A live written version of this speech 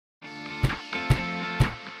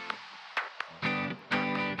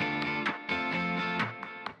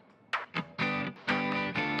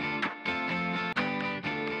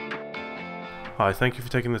Hi, thank you for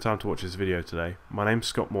taking the time to watch this video today. My name's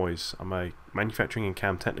Scott Moyes. I'm a manufacturing and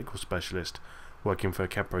CAM technical specialist working for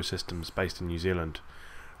CAD Systems based in New Zealand.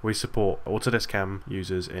 We support Autodesk CAM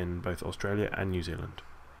users in both Australia and New Zealand.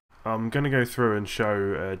 I'm going to go through and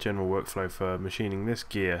show a general workflow for machining this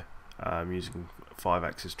gear using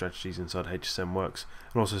 5-axis strategies inside HSMWorks,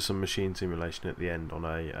 and also some machine simulation at the end on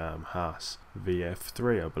a Haas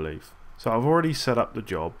VF3, I believe. So I've already set up the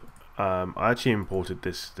job. I actually imported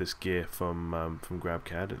this gear from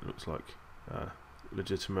GrabCAD. It looks like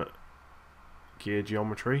legitimate gear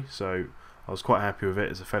geometry, so I was quite happy with it.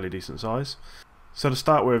 It's a fairly decent size. So to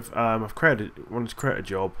start with, I've wanted to create a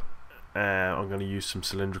job. I'm going to use some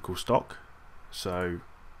cylindrical stock. So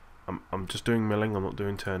I'm just doing milling. I'm not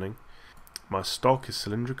doing turning. My stock is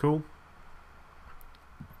cylindrical,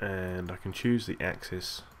 and I can choose the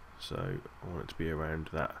axis. So I want it to be around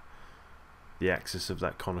the axis of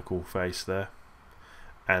that conical face there,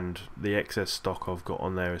 and the excess stock I've got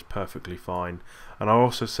on there is perfectly fine. And I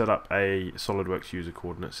also set up a Solidworks user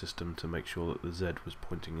coordinate system to make sure that the Z was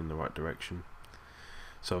pointing in the right direction,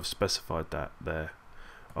 so I've specified that there.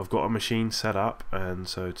 I've got a machine set up, and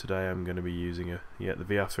so today I'm going to be using the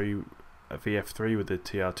VF3 with the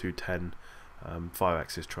TR210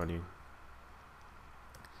 5-axis trunnion,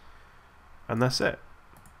 and that's it.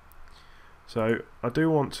 So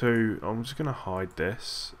I'm just going to hide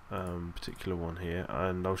this particular one here,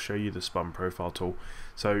 and I'll show you the spun profile tool.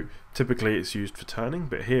 So typically it's used for turning,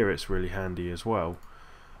 but here it's really handy as well.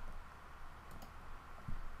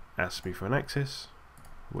 Asks me for an axis,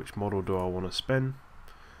 which model do I want to spin,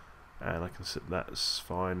 and I can set that's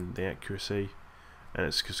fine, the accuracy, and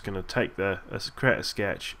it's just going to create a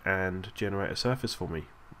sketch and generate a surface for me,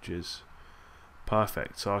 which is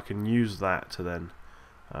perfect. So I can use that to then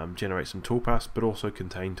generate some toolpaths, but also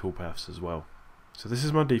contain toolpaths as well. So this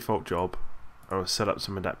is my default job. I'll set up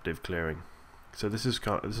some adaptive clearing. So this is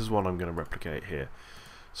one I'm going to replicate here.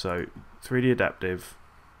 So 3D adaptive,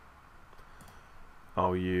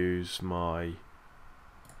 I'll use my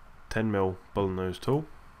 10mm bull nose tool,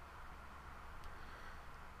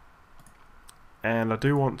 and I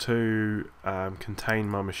do want to contain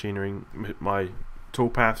my my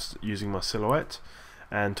toolpaths using my silhouette,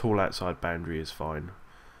 and tool outside boundary is fine.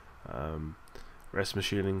 Rest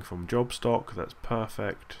machining from job stock, that's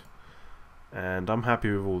perfect, and I'm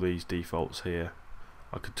happy with all these defaults here.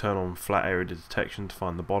 I could turn on flat area detection to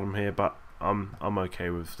find the bottom here, but I'm okay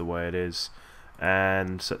with the way it is,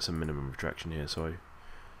 and set some minimum retraction here. So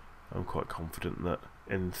I'm quite confident that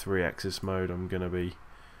in 3-axis mode I'm going to be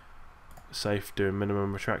safe doing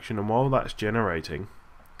minimum retraction, and while that's generating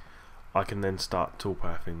I can then start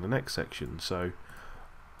toolpathing the next section. So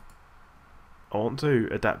I want to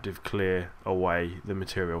adaptive clear away the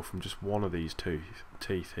material from just one of these two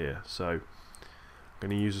teeth here. So I'm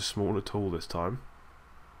going to use a smaller tool this time.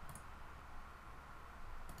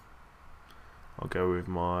 I'll go with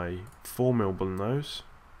my 4mm bull nose,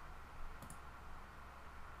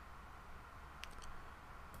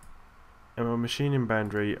 and my machining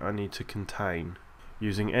boundary I need to contain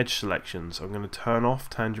using edge selections. I'm going to turn off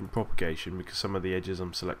tangent propagation because some of the edges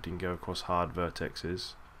I'm selecting go across hard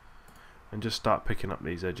vertexes, and just start picking up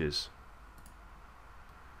these edges.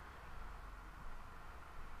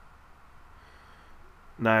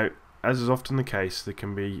 Now, as is often the case, there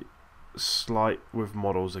can be with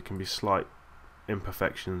models, there can be slight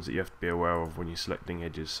imperfections that you have to be aware of when you're selecting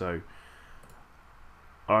edges. So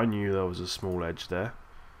I knew there was a small edge there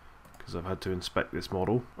because I've had to inspect this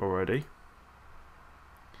model already,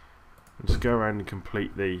 and just go around and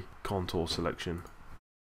complete the contour selection.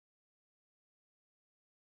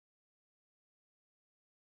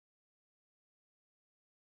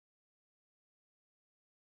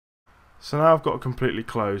 So now I've got a completely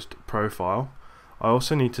closed profile. I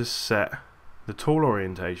also need to set the tool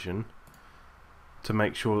orientation to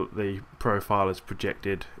make sure that the profile is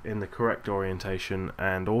projected in the correct orientation,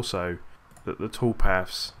 and also that the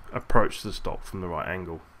toolpaths approach the stock from the right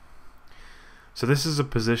angle. So this is a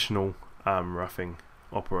positional roughing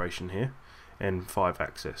operation here in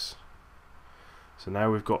 5-axis. So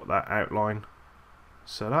now we've got that outline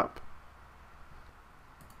set up.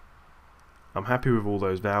 I'm happy with all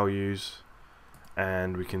those values,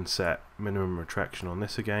 and we can set minimum retraction on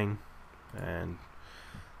this again, and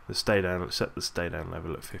set the stay down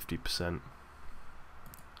level at 50%.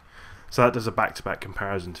 So that does a back-to-back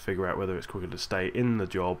comparison to figure out whether it's quicker to stay in the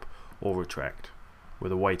job or retract,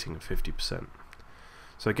 with a weighting of 50%.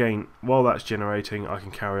 So again, while that's generating, I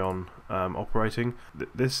can carry on operating.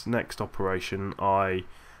 This next operation I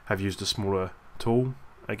have used a smaller tool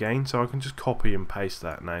again, so I can just copy and paste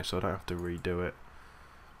that now, so I don't have to redo it.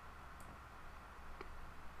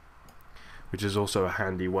 which is also a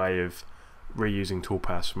handy way of reusing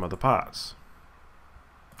toolpaths from other parts.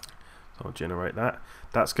 So I'll generate that.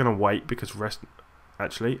 That's going to wait because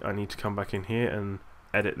actually I need to come back in here and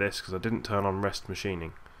edit this because I didn't turn on rest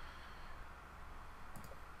machining.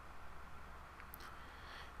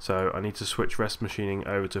 So I need to switch rest machining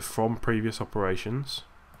over to from previous operations.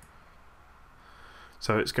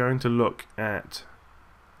 So it's going to look at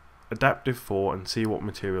adaptive 4 and see what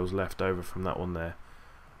materials left over from that one there,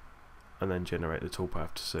 and then generate the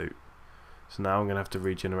toolpath to suit. So now I'm going to have to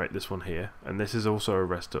regenerate this one here, and this is also a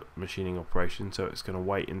rest machining operation, so it's going to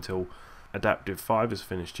wait until adaptive 5 is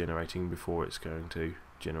finished generating before it's going to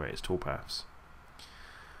generate its toolpaths.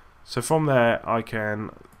 So from there I can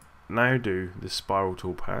now do this spiral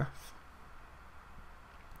toolpath.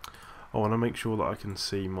 I want to make sure that I can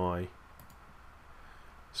see my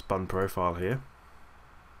spun profile here,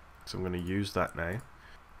 so I'm going to use that now.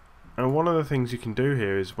 And one of the things you can do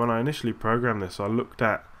here is, when I initially programmed this, I looked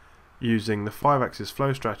at using the 5-axis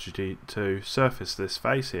flow strategy to surface this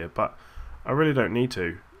face here, but I really don't need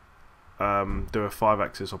to do a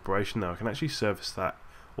 5-axis operation now. I can actually surface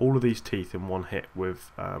all of these teeth in one hit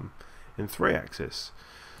with in 3-axis.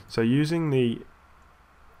 So using the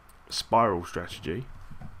spiral strategy,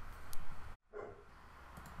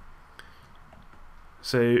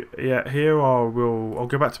 so yeah, here I'll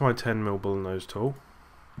go back to my 10mm bull nose tool,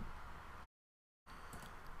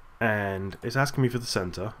 and it's asking me for the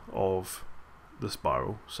center of the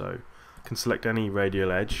spiral, so I can select any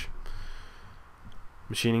radial edge.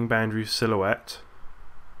 Machining boundary silhouette,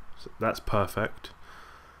 so that's perfect.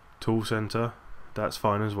 Tool center, that's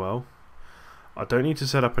fine as well. I don't need to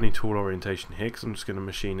set up any tool orientation here because I'm just going to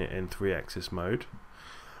machine it in 3-axis mode,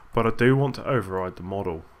 but I do want to override the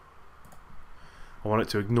model. I want it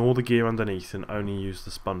to ignore the gear underneath and only use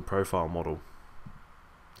the spun profile model.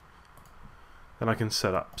 Then I can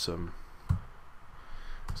set up some,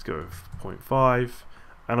 let's go with 0.5,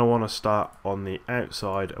 and I want to start on the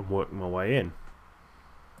outside and work my way in.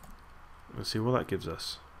 Let's see what that gives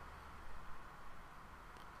us.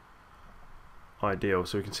 Ideal.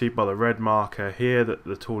 So we can see by the red marker here that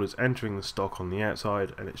the tool is entering the stock on the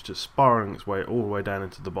outside, and it's just spiraling its way all the way down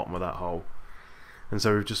into the bottom of that hole. And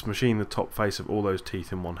so we've just machined the top face of all those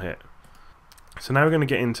teeth in one hit. So now we're going to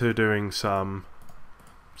get into doing some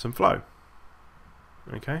flow.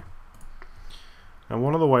 Okay. Now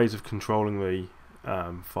one of the ways of controlling the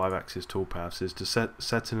 5-axis toolpaths is to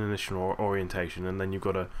set an initial orientation, and then you've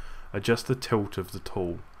got to adjust the tilt of the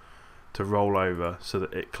tool to roll over so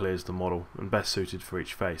that it clears the model, and best suited for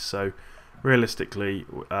each face. So realistically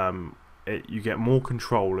you get more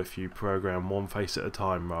control if you program one face at a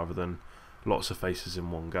time rather than lots of faces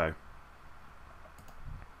in one go.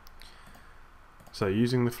 So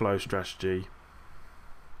using the flow strategy,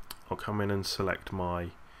 I'll come in and select my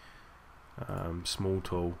small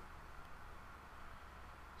tool.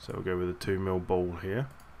 So we'll go with a 2mm ball here.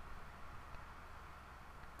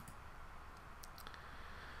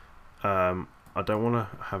 I don't want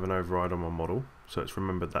to have an override on my model, so it's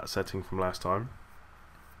remembered that setting from last time,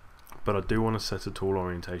 but I do want to set a tool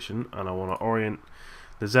orientation, and I want to orient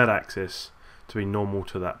the Z-axis to be normal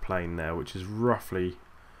to that plane there, which is roughly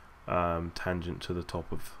tangent to the top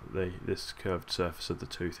of this curved surface of the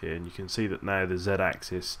tooth here, and you can see that now the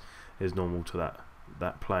Z-axis is normal to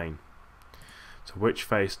that plane. So which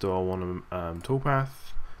face do I want to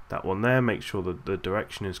toolpath? That one there. Make sure that the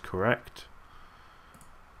direction is correct.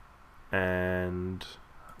 And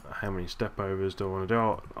how many step overs do I want to do?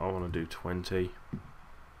 I want to do 20.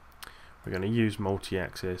 We're going to use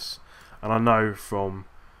multi-axis, and I know from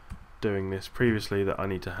doing this previously that I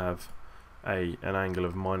need to have an angle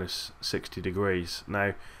of -60 degrees.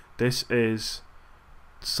 Now this is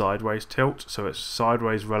sideways tilt, so it's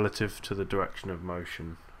sideways relative to the direction of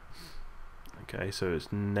motion. Okay, so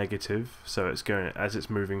it's negative, so it's going, as it's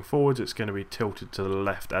moving forwards, it's going to be tilted to the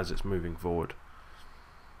left as it's moving forward.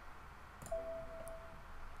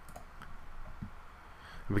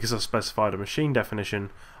 And because I specified a machine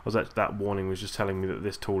definition, that warning was just telling me that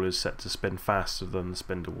this tool is set to spin faster than the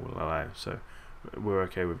spindle will allow, so we're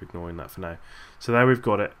okay with ignoring that for now. So there we've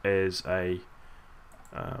got it is a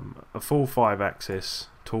full 5-axis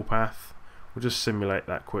toolpath. We'll just simulate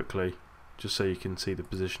that quickly just so you can see the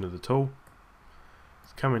position of the tool.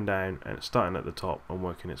 It's coming down and it's starting at the top and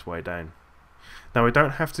working its way down. Now we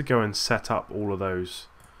don't have to go and set up all of those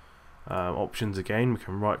options again. We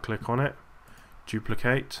can right click on it,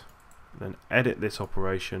 duplicate, then edit this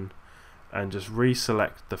operation and just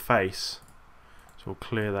reselect the face. So we'll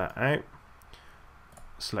clear that out,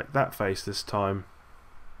 select that face this time,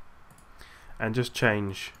 and just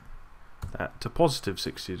change that to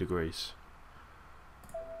 +60 degrees.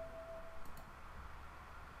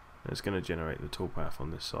 It's going to generate the toolpath on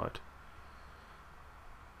this side.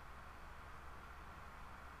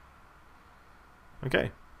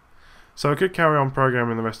 Okay, so I could carry on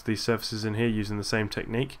programming the rest of these surfaces in here using the same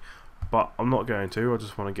technique, but I'm not going to. I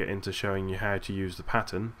just want to get into showing you how to use the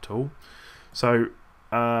pattern tool. So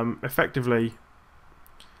effectively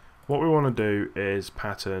what we want to do is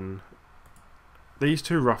pattern these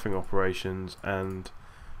two roughing operations and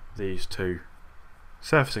these two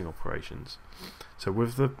surfacing operations. So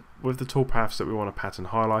with the toolpaths that we want to pattern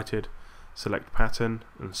highlighted, select pattern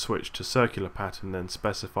and switch to circular pattern, then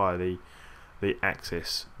specify the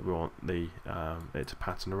axis we want it to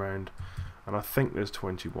pattern around, and I think there's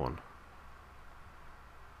 21.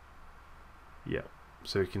 Yeah,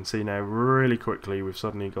 so you can see now really quickly we've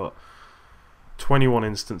suddenly got 21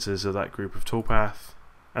 instances of that group of toolpath,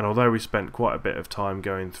 and although we spent quite a bit of time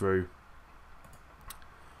going through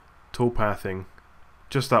toolpathing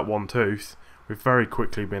just that one tooth, we've very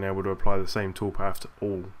quickly been able to apply the same toolpath to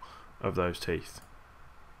all of those teeth.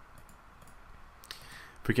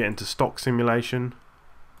 If we get into stock simulation,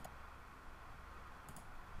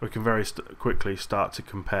 we can very quickly start to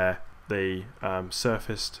compare the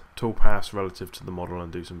surfaced toolpaths relative to the model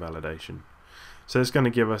and do some validation. So it's going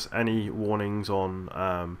to give us any warnings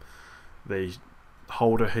on the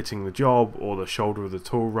holder hitting the job or the shoulder of the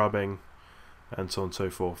tool rubbing and so on and so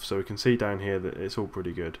forth. So we can see down here that it's all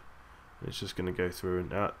pretty good. It's just going to go through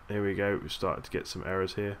and here we go, we've started to get some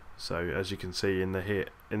errors here. So as you can see in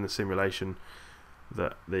the simulation,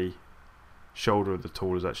 that the shoulder of the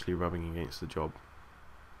tool is actually rubbing against the job.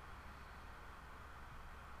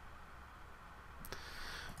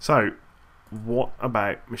 So what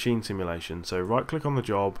about machine simulation? So right click on the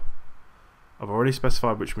job. I've already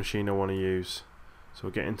specified which machine I want to use, so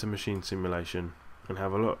we'll get into machine simulation and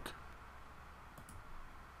have a look.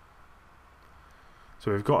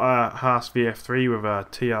 So we've got a Haas VF3 with a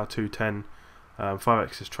TR210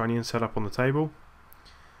 5-axis trunnion set up on the table.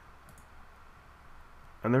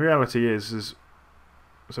 And the reality is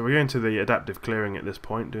so we're going to the adaptive clearing at this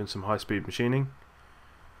point, doing some high-speed machining.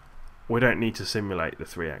 We don't need to simulate the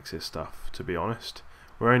 3-axis stuff, to be honest.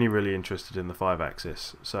 We're only really interested in the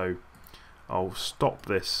 5-axis. So I'll stop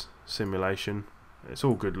this simulation. It's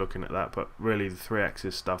all good looking at that, but really the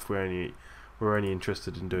 3-axis stuff, we're only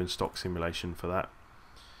interested in doing stock simulation for that.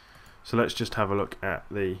 So let's just have a look at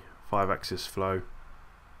the 5-axis flow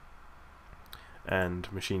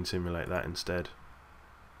and machine simulate that instead.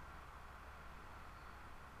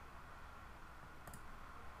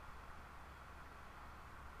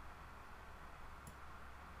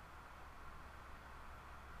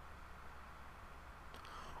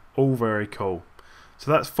 All very cool.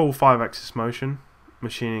 So that's full 5-axis motion,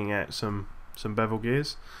 machining out some bevel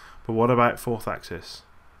gears. But what about 4th axis?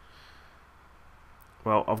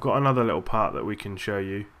 Well, I've got another little part that we can show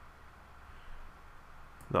you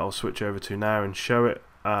that I'll switch over to now and show it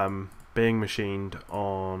being machined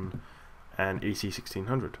on an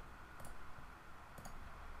EC-1600.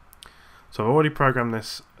 So I've already programmed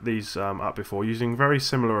these up before using a very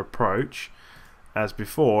similar approach as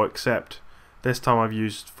before, except this time I've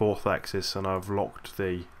used 4th axis and I've locked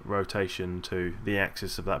the rotation to the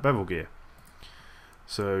axis of that bevel gear.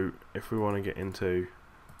 So if we want to get into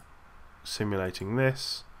simulating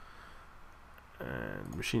this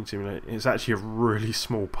and machine simulate, it's actually a really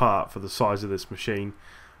small part for the size of this machine,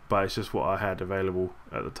 but it's just what I had available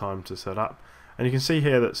at the time to set up. And you can see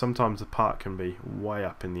here that sometimes the part can be way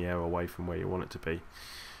up in the air away from where you want it to be.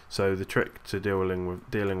 So the trick to dealing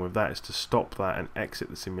with that is to stop that and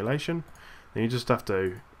exit the simulation. Then you just have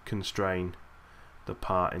to constrain the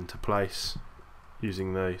part into place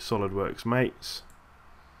using the Solidworks mates.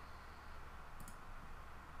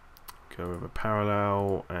 Go over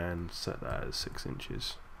parallel and set that as 6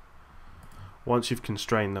 inches. Once you've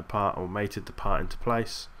constrained the part or mated the part into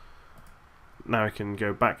place, now we can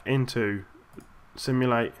go back into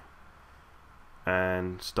simulate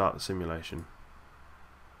and start the simulation.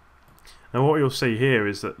 Now what you'll see here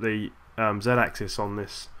is that the Z-axis on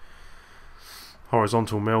this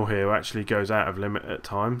horizontal mill here actually goes out of limit at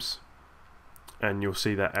times, and you'll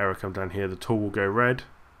see that error come down here. The tool will go red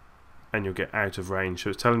and you'll get out of range, so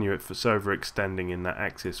it's telling you it's overextending in that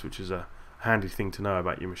axis, which is a handy thing to know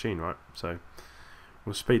about your machine, right? So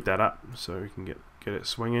we'll speed that up so we can get it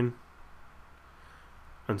swinging.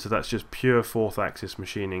 And so that's just pure 4th axis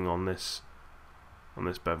machining on this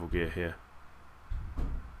bevel gear here.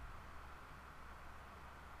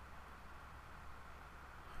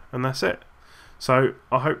 And that's it. So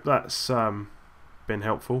I hope that's been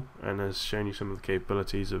helpful and has shown you some of the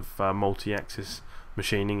capabilities of multi-axis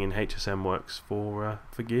machining in HSMWorks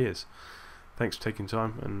for gears. Thanks for taking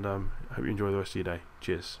time, and hope you enjoy the rest of your day.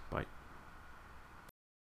 Cheers, bye.